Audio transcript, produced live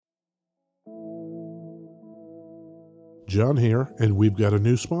John here, and we've got a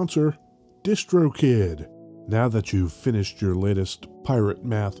new sponsor, DistroKid. Now that you've finished your latest Pirate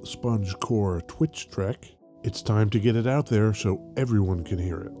Math Sponge Core Twitch trek, it's time to get it out there so everyone can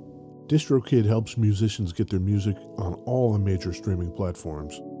hear it. DistroKid helps musicians get their music on all the major streaming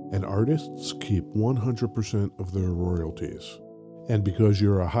platforms, and artists keep 100% of their royalties. And because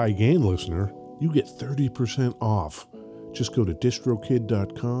you're a High Gain listener, you get 30% off. Just go to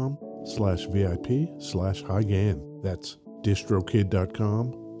distrokid.com/VIP/highgain. That's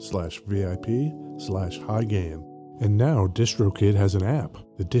distrokid.com/VIP/highgain. And now DistroKid has an app.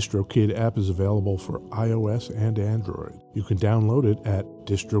 The DistroKid app is available for iOS and Android. You can download it at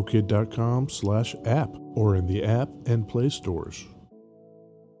distrokid.com/app or in the App and Play stores.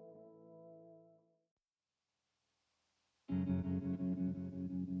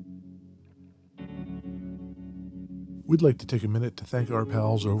 We'd like to take a minute to thank our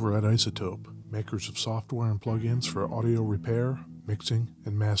pals over at Isotope, makers of software and plugins for audio repair, mixing,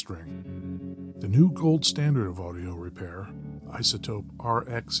 and mastering. The new gold standard of audio repair, Isotope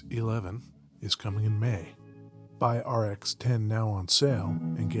RX11, is coming in May. Buy RX10 now on sale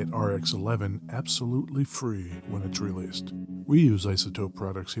and get RX11 absolutely free when it's released. We use Isotope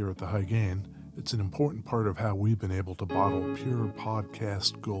products here at the High Gain. It's an important part of how we've been able to bottle pure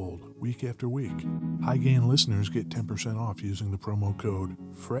podcast gold week after week. High Gain listeners get 10% off using the promo code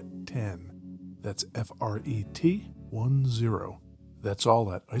FRET10. That's FRET10. That's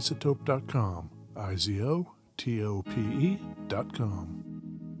all at isotope.com. isotope.com.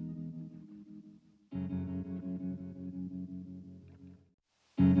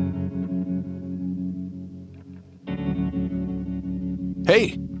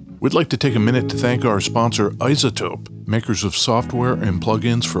 Hey! We'd like to take a minute to thank our sponsor, Isotope, makers of software and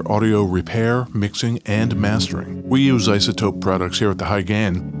plugins for audio repair, mixing, and mastering. We use Isotope products here at the High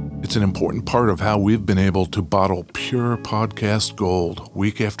Gain. It's an important part of how we've been able to bottle pure podcast gold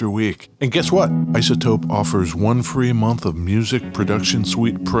week after week. And guess what? Isotope offers 1 free month of Music Production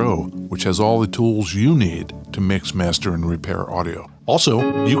Suite Pro, which has all the tools you need to mix, master, and repair audio.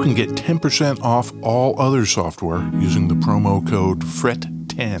 Also, you can get 10% off all other software using the promo code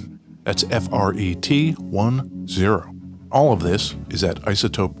FRET10. That's FRET10. All of this is at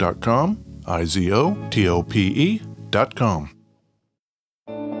isotope.com, isotope.com.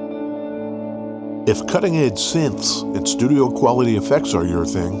 If cutting-edge synths and studio-quality effects are your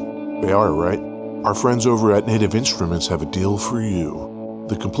thing, they are, right? Our friends over at Native Instruments have a deal for you.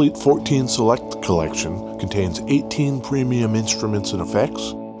 The complete 14 Select collection contains 18 premium instruments and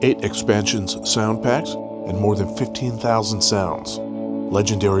effects, 8 expansions sound packs, and more than 15,000 sounds.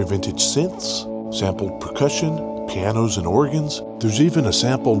 Legendary vintage synths, sampled percussion, pianos and organs. There's even a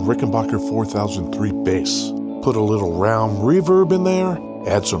sampled Rickenbacker 4003 bass. Put a little round reverb in there,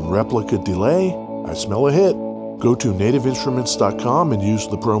 add some replica delay. I smell a hit. Go to nativeinstruments.com and use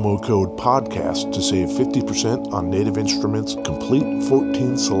the promo code PODCAST to save 50% on Native Instruments' complete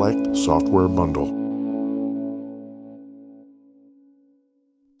 14 Select software bundle.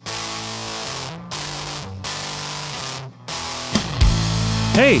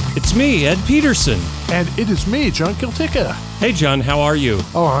 Hey, it's me, Ed Peterson. And it is me, John Kiltica. Hey, John, how are you?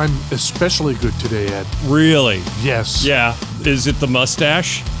 Oh, I'm especially good today, Ed. Really? Yes. Yeah. Is it the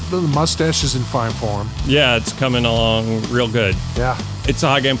mustache? The mustache is in fine form. Yeah, it's coming along real good. Yeah. It's the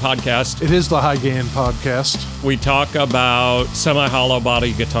High Gain Podcast. It is the High Gain Podcast. We talk about semi-hollow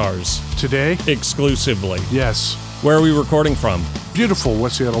body guitars. Today? Exclusively. Yes. Where are we recording from? Beautiful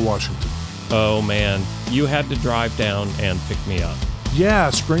West Seattle, Washington. Oh, man. You had to drive down and pick me up. Yeah,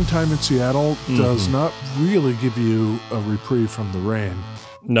 springtime in Seattle does not really give you a reprieve from the rain.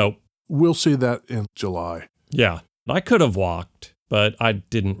 Nope. We'll see that in July. Yeah. I could have walked, but I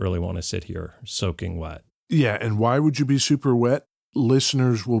didn't really want to sit here soaking wet. Yeah, and why would you be super wet?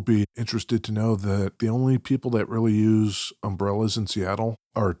 Listeners will be interested to know that the only people that really use umbrellas in Seattle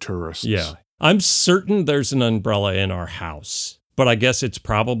are tourists. Yeah. I'm certain there's an umbrella in our house. But I guess it's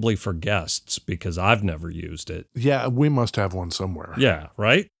probably for guests because I've never used it. Yeah, we must have one somewhere. Yeah,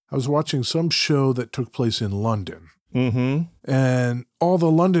 right? I was watching some show that took place in London. Mm-hmm. And all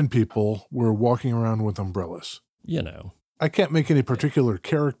the London people were walking around with umbrellas. You know. I can't make any particular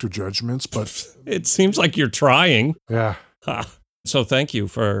character judgments, but... It seems like you're trying. Yeah. Ha. So thank you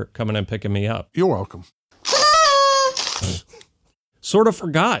for coming and picking me up. You're welcome. Sort of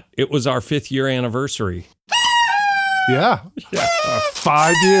forgot it was our 5th year anniversary. Yeah.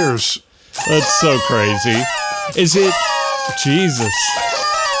 5 years. That's so crazy. Is it... Jesus.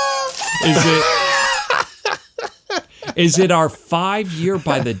 Is it our 5-year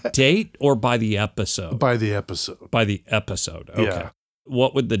by the date or by the episode? By the episode. By the episode. Okay. Yeah.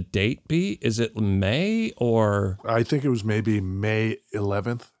 What would the date be? Is it May or I think it was maybe May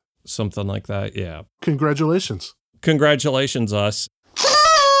 11th. something like that? Yeah. Congratulations. Congratulations, us.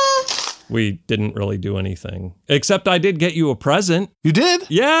 We didn't really do anything. Except I did get you a present. You did?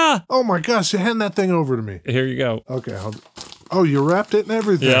 Yeah. Oh my gosh, hand that thing over to me. Here you go. Okay. Oh, you wrapped it and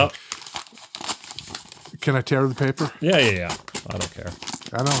everything. Yeah. Can I tear the paper? Yeah. I don't care.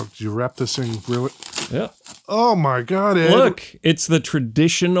 I know. You wrap this thing really... Yeah. Oh my God, Ed. Look, it's the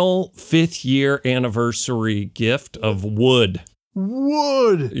traditional 5th year anniversary gift of wood.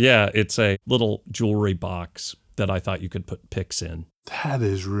 Wood. Yeah, it's a little jewelry box that I thought you could put pics in. That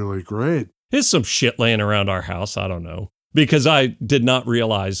is really great. There's some shit laying around our house. I don't know. Because I did not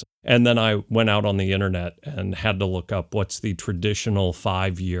realize. And then I went out on the internet and had to look up what's the traditional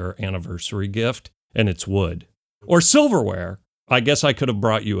 5-year anniversary gift. And it's wood. Or silverware. I guess I could have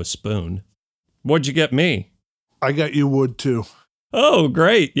brought you a spoon. What'd you get me? I got you wood too. Oh,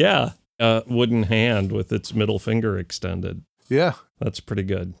 great. Yeah. A wooden hand with its middle finger extended. Yeah. That's pretty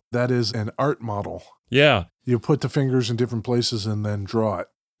good. That is an art model. Yeah. You put the fingers in different places and then draw it.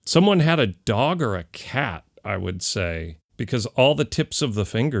 Someone had a dog or a cat, I would say, because all the tips of the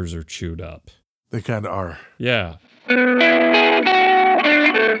fingers are chewed up. They kind of are. Yeah.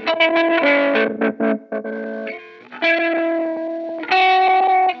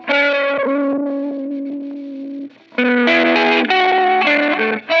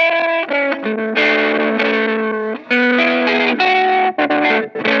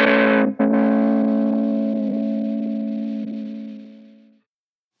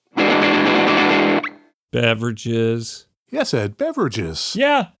 Beverages. Yes, Ed, beverages.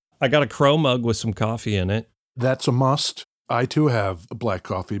 Yeah. I got a crow mug with some coffee in it. That's a must. I too have a black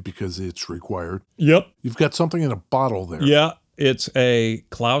coffee because it's required. Yep. You've got something in a bottle there. Yeah. It's a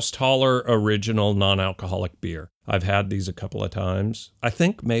Klaus Thaler original non-alcoholic beer. I've had these a couple of times. I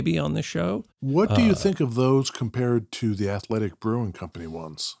think maybe on the show. What do you think of those compared to the Athletic Brewing Company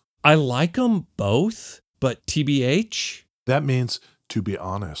ones? I like them both, but TBH? That means to be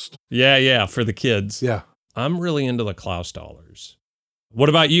honest. Yeah, for the kids. Yeah. I'm really into the Klaus Thalers. What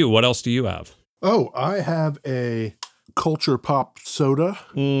about you? What else do you have? Oh, I have a Culture Pop soda.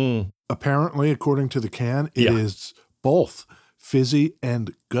 Apparently, according to the can, it is both fizzy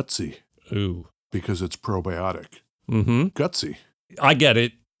and gutsy. Ooh. Because it's probiotic. Mm-hmm. Gutsy. I get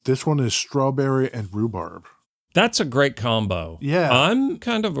it. This one is strawberry and rhubarb. That's a great combo. Yeah. I'm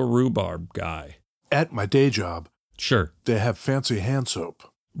kind of a rhubarb guy. At my day job, Sure. they have fancy hand soap.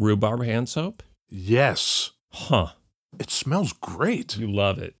 Rhubarb hand soap? Yes. Huh. It smells great. You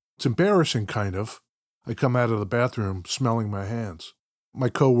love it. It's embarrassing, kind of. I come out of the bathroom smelling my hands. My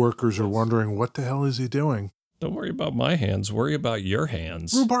coworkers are wondering, what the hell is he doing? Don't worry about my hands. Worry about your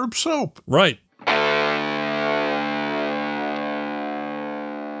hands. Rhubarb soap. Right.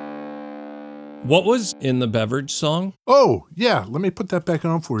 What was in the beverage song? Oh, yeah. Let me put that back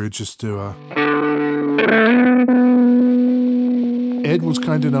on for you just to... Ed was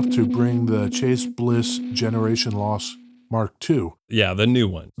kind enough to bring the Chase Bliss Generation Loss Mark II. Yeah, the new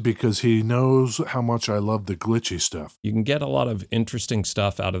one. Because he knows how much I love the glitchy stuff. You can get a lot of interesting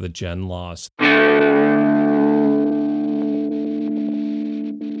stuff out of the Gen Loss.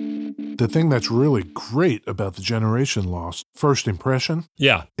 The thing that's really great about the Generation Loss, first impression,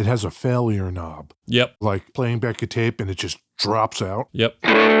 Yeah. it has a failure knob. Yep. Like playing back a tape and it just drops out. Yep.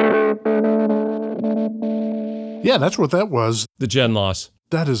 Yeah, that's what that was. The Gen Loss.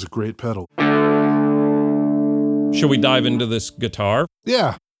 That is a great pedal. Should we dive into this guitar?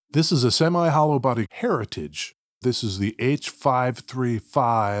 Yeah, this is a semi-hollow body Heritage. This is the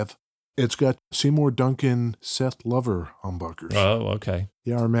H-535. It's got Seymour Duncan Seth Lover humbuckers. Oh, okay.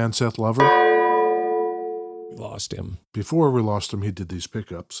 Yeah, our man Seth Lover. We lost him. Before we lost him, he did these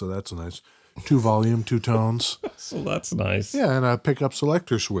pickups, so that's nice. 2 volume, 2 tones. So that's nice. Yeah, and a pickup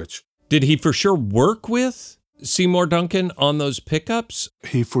selector switch. Did he for sure work with Seymour Duncan on those pickups?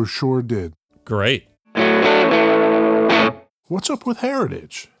 He for sure did. Great. What's up with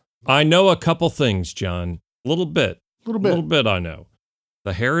Heritage? I know a couple things, John. A little bit. A little bit I know.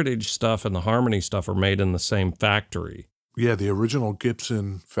 The Heritage stuff and the Harmony stuff are made in the same factory. Yeah, the original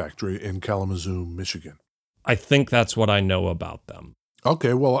Gibson factory in Kalamazoo, Michigan. I think that's what I know about them.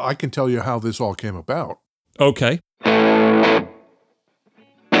 Okay, well, I can tell you how this all came about. Okay.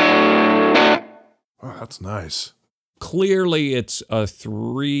 Oh, that's nice. Clearly, it's a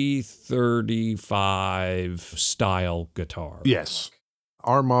 335 style guitar. Yes.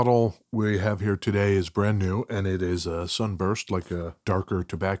 Our model we have here today is brand new, and it is a sunburst, like a darker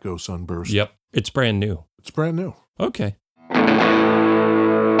tobacco sunburst. Yep. It's brand new. It's brand new. Okay.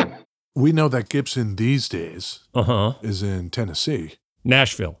 We know that Gibson these days Uh-huh. is in Tennessee.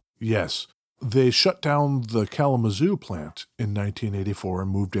 Nashville. Yes. They shut down the Kalamazoo plant in 1984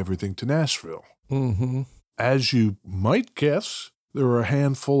 and moved everything to Nashville. Mm-hmm. As you might guess, there were a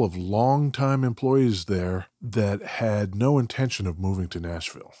handful of longtime employees there that had no intention of moving to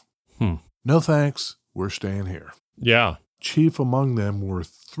Nashville. No thanks, we're staying here. Yeah. Chief among them were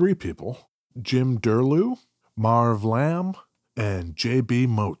three people, Jim Durlew, Marv Lamb, and J.B.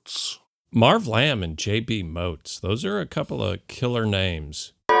 Moats. Marv Lamb and J.B. Moats. Those are a couple of killer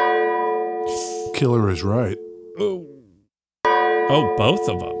names. Killer is right. Oh, both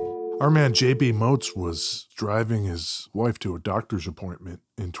of them. Our man J.B. Moats was driving his wife to a doctor's appointment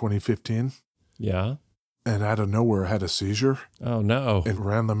in 2015. Yeah. And out of nowhere had a seizure. Oh, no. And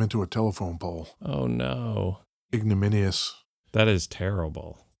ran them into a telephone pole. Oh, no. Ignominious. That is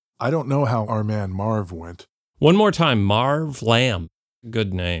terrible. I don't know how our man Marv went. One more time, Marv Lamb.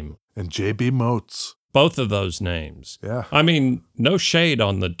 Good name. And J.B. Moats. Both of those names. Yeah. I mean, no shade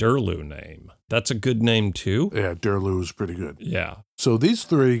on the Durlew name. That's a good name, too. Yeah, Durlew is pretty good. Yeah. So these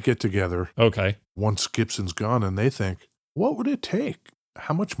three get together. Okay. Once Gibson's gone, and they think, what would it take?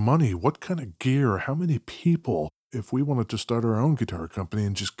 How much money? What kind of gear? How many people if we wanted to start our own guitar company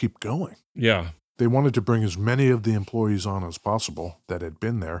and just keep going? Yeah. They wanted to bring as many of the employees on as possible that had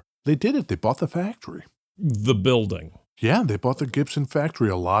been there. They did it. They bought the factory. The building. Yeah, they bought the Gibson factory.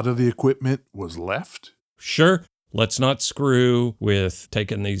 A lot of the equipment was left. Sure. Let's not screw with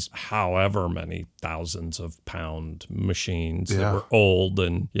taking these however many thousands of pound machines that were old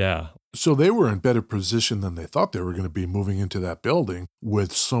and So they were in better position than they thought they were going to be moving into that building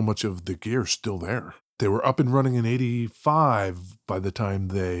with so much of the gear still there. They were up and running in 85 by the time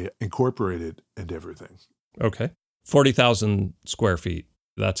they incorporated and everything. Okay. 40,000 square feet.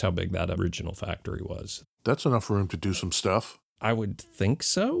 That's how big that original factory was. That's enough room to do some stuff. I would think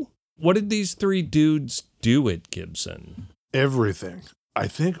so. What did these three dudes do at Gibson? Everything. I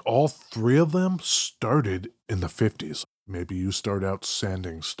think all three of them started in the 50s. Maybe you start out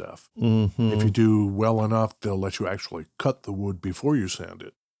sanding stuff. Mm-hmm. If you do well enough, they'll let you actually cut the wood before you sand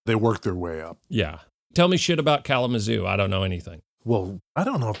it. They work their way up. Yeah. Tell me shit about Kalamazoo. I don't know anything. Well, I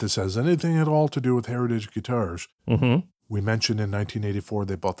don't know if this has anything at all to do with Heritage Guitars. Mm-hmm. We mentioned in 1984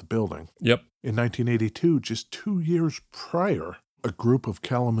 they bought the building. Yep. In 1982, just 2 years prior, a group of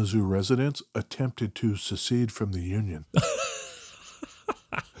Kalamazoo residents attempted to secede from the Union.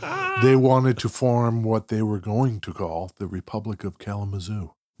 They wanted to form what they were going to call the Republic of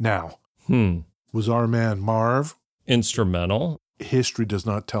Kalamazoo. Now, was our man Marv instrumental? History does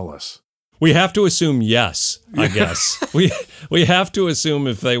not tell us. We have to assume yes, I guess. We have to assume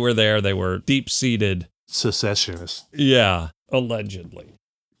if they were there, they were deep-seated secessionists. Yeah, allegedly.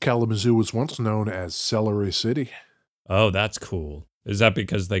 Kalamazoo was once known as Celery City. Oh, that's cool. Is that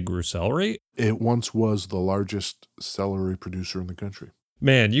because they grew celery? It once was the largest celery producer in the country.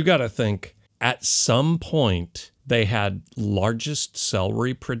 Man, you got to think, at some point, they had largest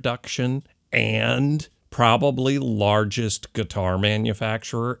celery production and probably largest guitar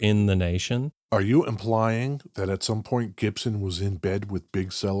manufacturer in the nation. Are you implying that at some point Gibson was in bed with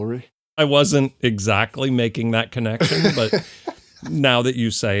Big Celery? I wasn't exactly making that connection, but now that you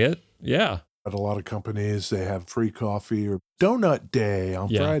say it, yeah. At a lot of companies, they have free coffee or donut day on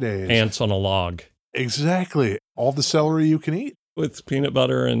Fridays. Ants on a log. Exactly. All the celery you can eat. With peanut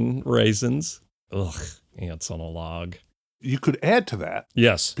butter and raisins. Ugh, ants on a log. You could add to that.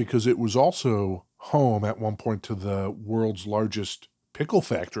 Yes. Because it was also home at one point to the world's largest pickle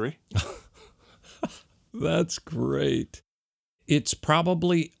factory. That's great. It's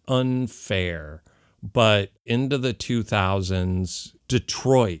probably unfair, but into the 2000s,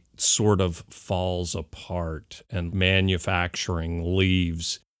 Detroit sort of falls apart and manufacturing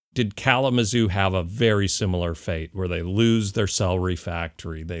leaves. Did Kalamazoo have a very similar fate where they lose their celery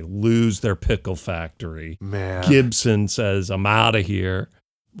factory, they lose their pickle factory? Man. Gibson says, I'm out of here.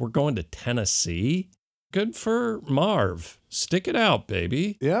 We're going to Tennessee? Good for Marv. Stick it out,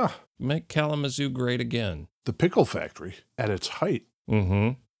 baby. Yeah. Make Kalamazoo great again. The pickle factory, at its height,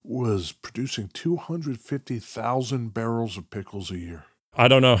 was producing 250,000 barrels of pickles a year. I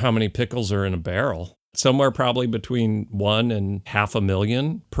don't know how many pickles are in a barrel. Somewhere probably between 1 and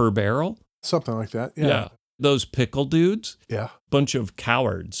 500,000 per barrel. Something like that, yeah. Those pickle dudes? Yeah. Bunch of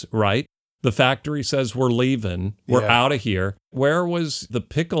cowards, right? The factory says we're leaving. We're out of here. Where was the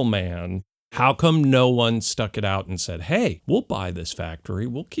pickle man? How come no one stuck it out and said, hey, we'll buy this factory.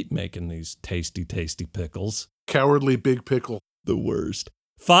 We'll keep making these tasty, tasty pickles. Cowardly big pickle. The worst.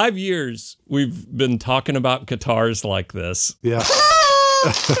 5 years we've been talking about guitars like this. Yeah.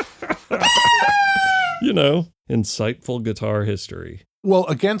 You know, insightful guitar history. Well,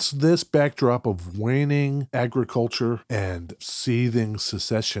 against this backdrop of waning agriculture and seething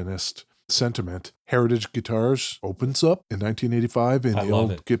secessionist sentiment, Heritage Guitars opens up in 1985 in I the love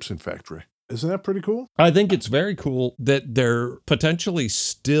old it. Gibson factory. Isn't that pretty cool? I think it's very cool that they're potentially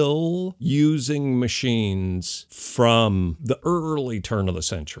still using machines from the early turn of the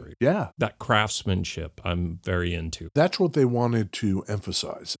century. Yeah. That craftsmanship I'm very into. That's what they wanted to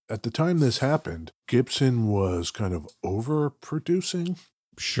emphasize. At the time this happened, Gibson was kind of overproducing.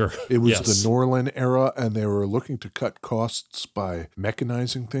 Sure. It was Yes. the Norland era, and they were looking to cut costs by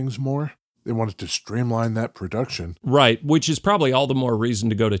mechanizing things more. They wanted to streamline that production. Right, which is probably all the more reason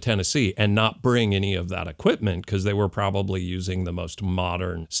to go to Tennessee and not bring any of that equipment because they were probably using the most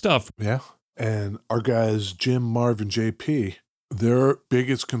modern stuff. Yeah. And our guys, Jim, Marv, and JP, their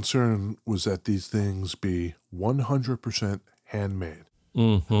biggest concern was that these things be 100% handmade.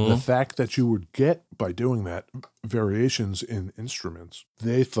 Mm-hmm. The fact that you would get, by doing that, variations in instruments,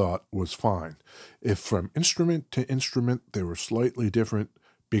 they thought was fine. If from instrument to instrument they were slightly different,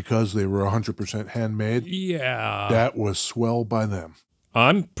 because they were 100% handmade, Yeah. that was swell by them.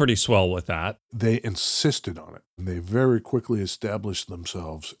 I'm pretty swell with that. They insisted on it. And they very quickly established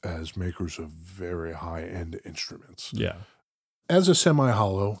themselves as makers of very high-end instruments. Yeah. As a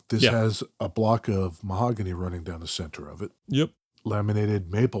semi-hollow, this Yeah. has a block of mahogany running down the center of it, Yep. laminated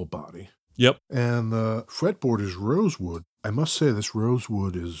maple body, Yep. and the fretboard is rosewood. I must say this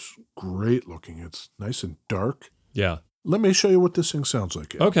rosewood is great looking. It's nice and dark. Yeah. Let me show you what this thing sounds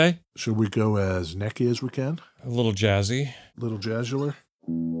like. Ed. Okay. Should we go as necky as we can? A little jazzy. Little jazzular?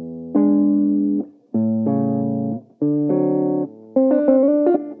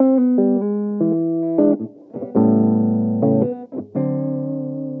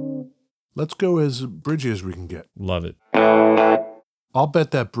 Let's go as bridgy as we can get. Love it. I'll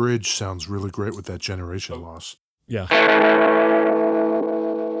bet that bridge sounds really great with that generation loss. Yeah.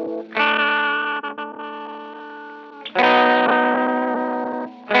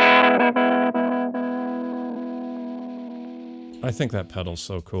 I think that pedal's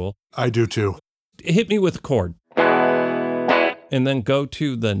so cool. I do too. Hit me with a chord. And then go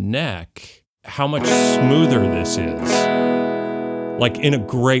to the neck. How much smoother this is. Like in a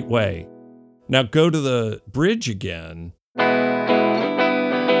great way. Now go to the bridge again.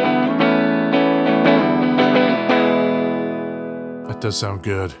 That does sound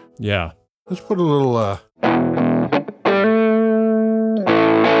good. Yeah. Let's put a little,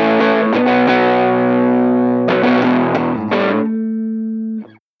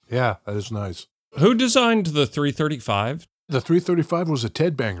 Yeah, that is nice. Who designed the 335? The 335 was a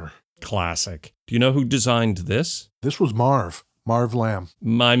Ted banger. Classic. Do you know who designed this? This was Marv Lamb.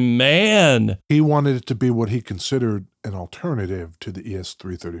 My man. He wanted it to be what he considered an alternative to the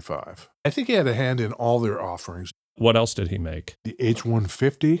ES335. I think he had a hand in all their offerings. What else did he make? The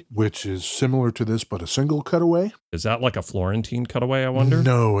H-150, which is similar to this, but a single cutaway. Is that like a Florentine cutaway, I wonder?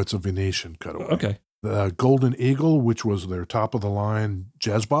 No, it's a Venetian cutaway. Okay. The Golden Eagle, which was their top-of-the-line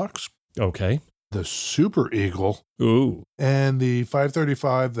jazz box. Okay. The Super Eagle. Ooh. And the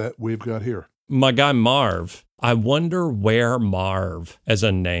 535 that we've got here. My guy Marv. I wonder where Marv as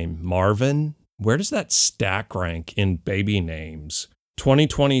a name. Marvin? Where does that stack rank in baby names?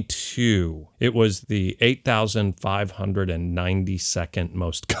 2022, it was the 8,592nd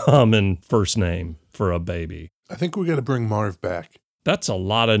most common first name for a baby. I think we got to bring Marv back. That's a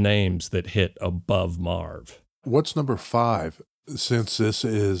lot of names that hit above Marv. What's number 5? Since this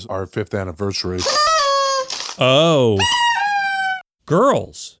is our 5th anniversary. Oh.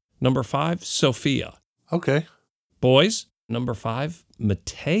 Girls. Number 5, Sophia. Okay. Boys. Number 5,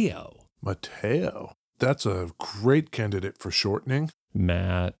 Mateo. Mateo. That's a great candidate for shortening.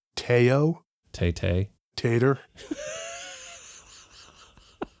 Matt. Teo. Tay-Tay. Tater.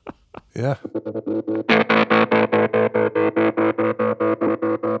 Yeah.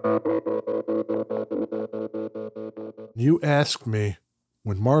 You asked me,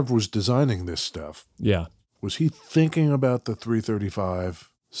 when Marv was designing this stuff, Yeah. was he thinking about the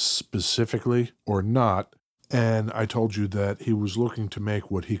 335 specifically or not? And I told you that he was looking to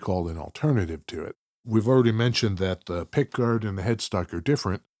make what he called an alternative to it. We've already mentioned that the pickguard and the headstock are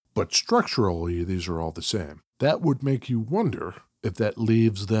different, but structurally these are all the same. That would make you wonder if that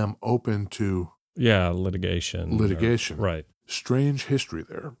leaves them open to Yeah, litigation. Right. Strange history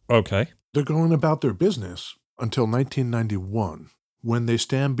there. Okay. They're going about their business until 1991, when they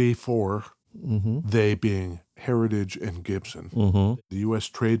stand before, they being Heritage and Gibson, the U.S.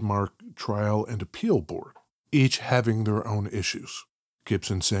 Trademark Trial and Appeal Board, each having their own issues.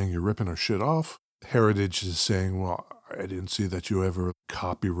 Gibson saying you're ripping our shit off. Heritage is saying, well, I didn't see that you ever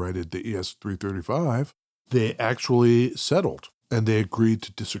copyrighted the ES335. They actually settled. and they agreed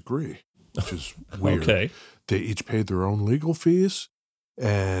to disagree, which is weird. Okay. They each paid their own legal fees,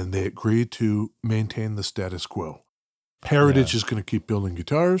 and they agreed to maintain the status quo. Heritage is going to keep building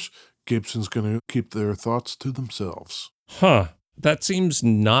guitars. Gibson's going to keep their thoughts to themselves. Huh. That seems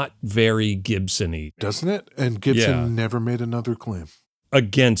not very Gibson-y. Doesn't it? And Gibson never made another claim.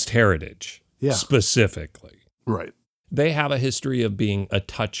 Against Heritage, specifically. Right. They have a history of being a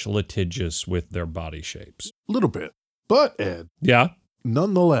touch litigious with their body shapes. A little bit. But, Ed. Yeah?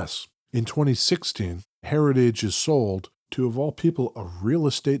 Nonetheless, in 2016, Heritage is sold to, of all people, a real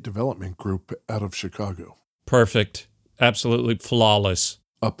estate development group out of Chicago. Perfect. Absolutely flawless.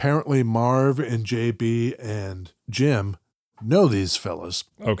 Apparently, Marv and JB and Jim know these fellas.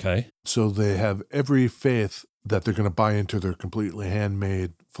 Okay. So they have every faith that they're going to buy into their completely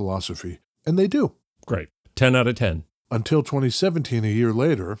handmade philosophy. And they do. Great. 10 out of 10. Until 2017, a year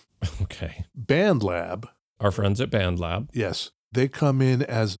later, Okay. Band Lab. Our friends at Band Lab. Yes. They come in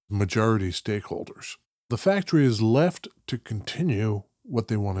as majority stakeholders. The factory is left to continue what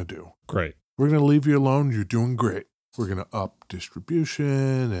they want to do. Great. We're going to leave you alone. You're doing great. We're going to up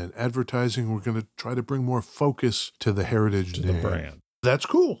distribution and advertising. We're going to try to bring more focus to the Heritage To the brand. That's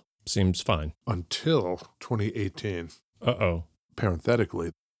cool. Seems fine. Until 2018. Uh-oh.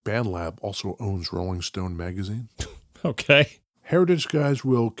 Parenthetically, Band Lab also owns Rolling Stone magazine. Okay. Heritage guys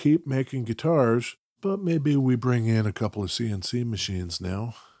will keep making guitars, but maybe we bring in a couple of CNC machines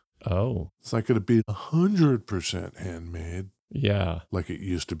now. Oh. It's not going to be 100% handmade. Yeah. Like it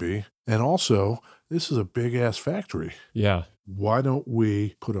used to be. And also, this is a big-ass factory. Yeah. Why don't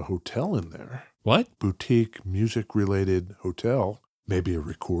we put a hotel in there? What? Boutique, music-related hotel. Maybe a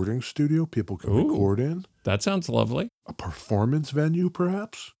recording studio people can record in. That sounds lovely. A performance venue,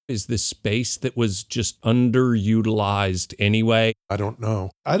 perhaps? Is this space that was just underutilized anyway? I don't know.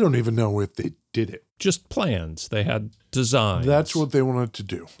 I don't even know if they did it. Just plans. They had designs. That's what they wanted to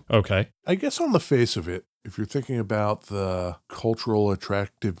do. Okay. I guess on the face of it, if you're thinking about the cultural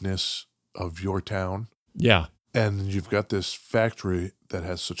attractiveness of your town, yeah, and you've got this factory that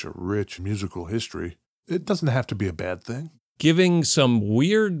has such a rich musical history, it doesn't have to be a bad thing. Giving some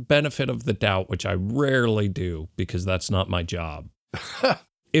weird benefit of the doubt, which I rarely do because that's not my job.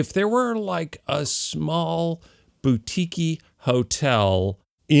 If there were like a small boutique hotel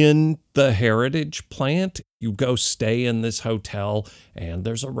in the Heritage plant, you go stay in this hotel and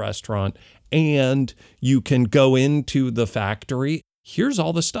there's a restaurant and you can go into the factory. Here's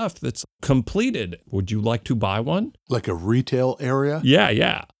all the stuff that's completed. Would you like to buy one? Like a retail area?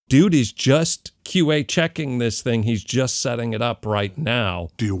 Yeah. Dude is just QA checking this thing. He's just setting it up right now.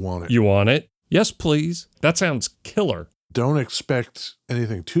 Do you want it? You want it? Yes, please. That sounds killer. Don't expect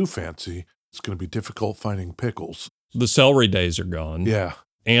anything too fancy. It's going to be difficult finding pickles. The celery days are gone. Yeah.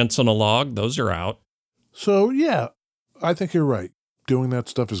 Ants on a log, those are out. So, yeah, I think you're right. Doing that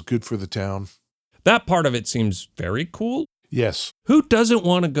stuff is good for the town. That part of it seems very cool. Yes. Who doesn't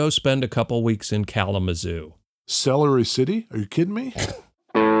want to go spend a couple weeks in Kalamazoo? Celery City? Are you kidding me?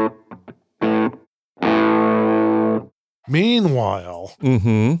 Meanwhile,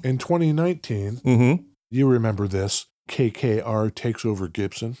 in 2019, you remember this, KKR takes over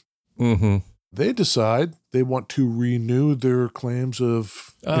Gibson. They decide they want to renew their claims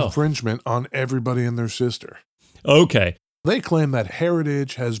of infringement on everybody and their sister. Okay. They claim that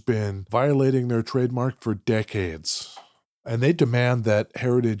Heritage has been violating their trademark for decades, and they demand that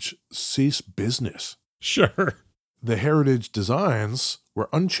Heritage cease business. Sure. The Heritage designs were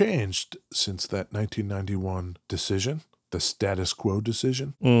unchanged since that 1991 decision, the status quo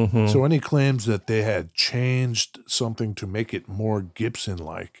decision. So any claims that they had changed something to make it more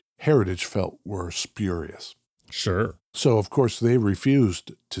Gibson-like, Heritage felt were spurious. Sure. So, of course, they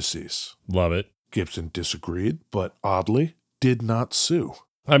refused to cease. Love it. Gibson disagreed, but oddly, did not sue.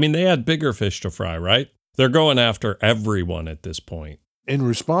 I mean, they had bigger fish to fry, right? They're going after everyone at this point. In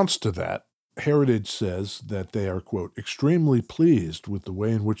response to that, Heritage says that they are, quote, extremely pleased with the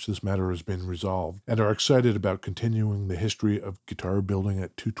way in which this matter has been resolved and are excited about continuing the history of guitar building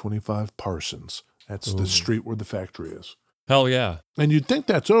at 225 Parsons. That's the street where the factory is. Hell yeah. And you'd think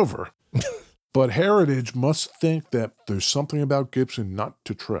that's over. But Heritage must think that there's something about Gibson not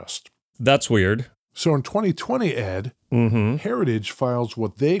to trust. That's weird. So in 2020, Ed, Heritage files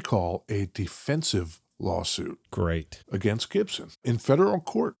what they call a defensive lawsuit. Great. Against Gibson. In federal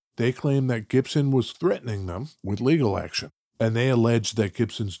court, they claim that Gibson was threatening them with legal action, and they allege that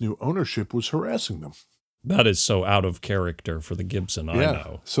Gibson's new ownership was harassing them. That is so out of character for the Gibson, I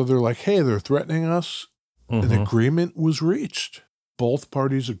know. So they're like, hey, they're threatening us. An agreement was reached. Both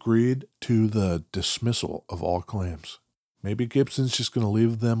parties agreed to the dismissal of all claims. Maybe Gibson's just going to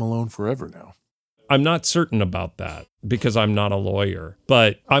leave them alone forever now. I'm not certain about that because I'm not a lawyer,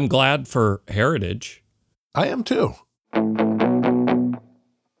 but I'm glad for heritage. I am too.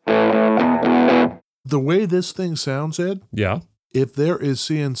 The way this thing sounds, Ed, Yeah. if there is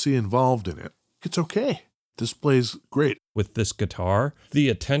CNC involved in it, it's okay. This plays great. With this guitar, the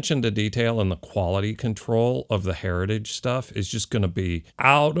attention to detail and the quality control of the heritage stuff is just going to be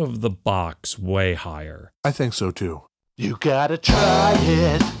out of the box way higher. I think so too. You gotta try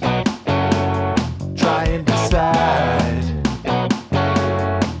it. Try and decide.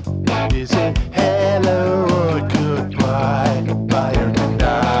 Is it hello or goodbye? Buy or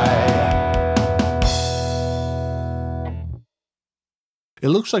deny? It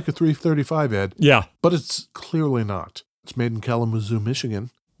looks like a 335, Ed. Yeah. But it's clearly not. It's made in Kalamazoo, Michigan.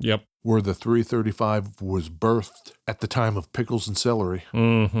 Yep. Where the 335 was birthed at the time of pickles and celery.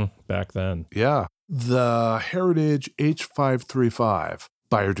 Mm-hmm. Back then. Yeah. The Heritage H-535.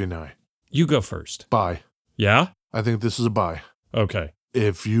 Buy or deny? You go first. Buy. Yeah? I think this is a buy. Okay.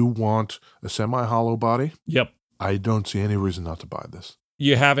 If you want a semi-hollow body, Yep. I don't see any reason not to buy this.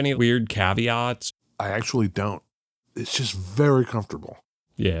 You have any weird caveats? I actually don't. It's just very comfortable.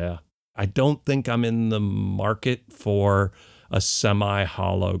 Yeah. I don't think I'm in the market for a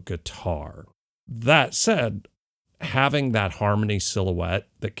semi-hollow guitar. That said, having that harmony silhouette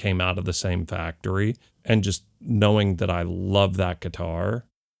that came out of the same factory and just knowing that I love that guitar,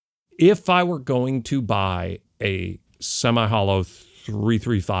 if I were going to buy a semi-hollow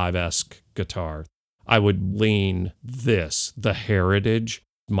 335-esque guitar, I would lean this, the Heritage.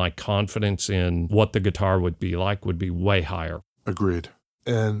 My confidence in what the guitar would be like would be way higher. Agreed.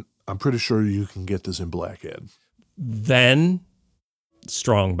 And I'm pretty sure you can get this in black, Ed. Then,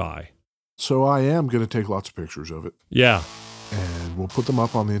 strong buy. So I am going to take lots of pictures of it. Yeah. And we'll put them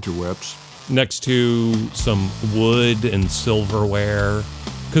up on the interwebs. Next to some wood and silverware,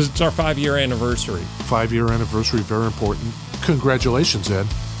 because it's our 5-year anniversary. 5-year anniversary, very important. Congratulations, Ed.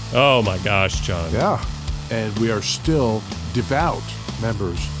 Oh my gosh, John. Yeah. And we are still devout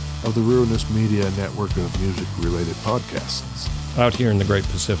members of the Ruinous Media network of music-related podcasts. Out here in the Great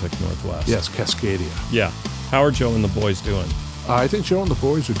Pacific Northwest. Yes, Cascadia. Yeah. How are Joe and the boys doing? I think Joe and the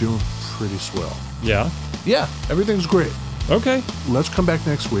boys are doing pretty swell. Yeah? Yeah, everything's great. Okay. Let's come back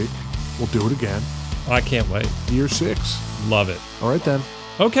next week. We'll do it again. I can't wait. Year 6. Love it. All right, then.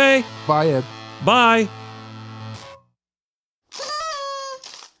 Okay. Bye, Ed. Bye.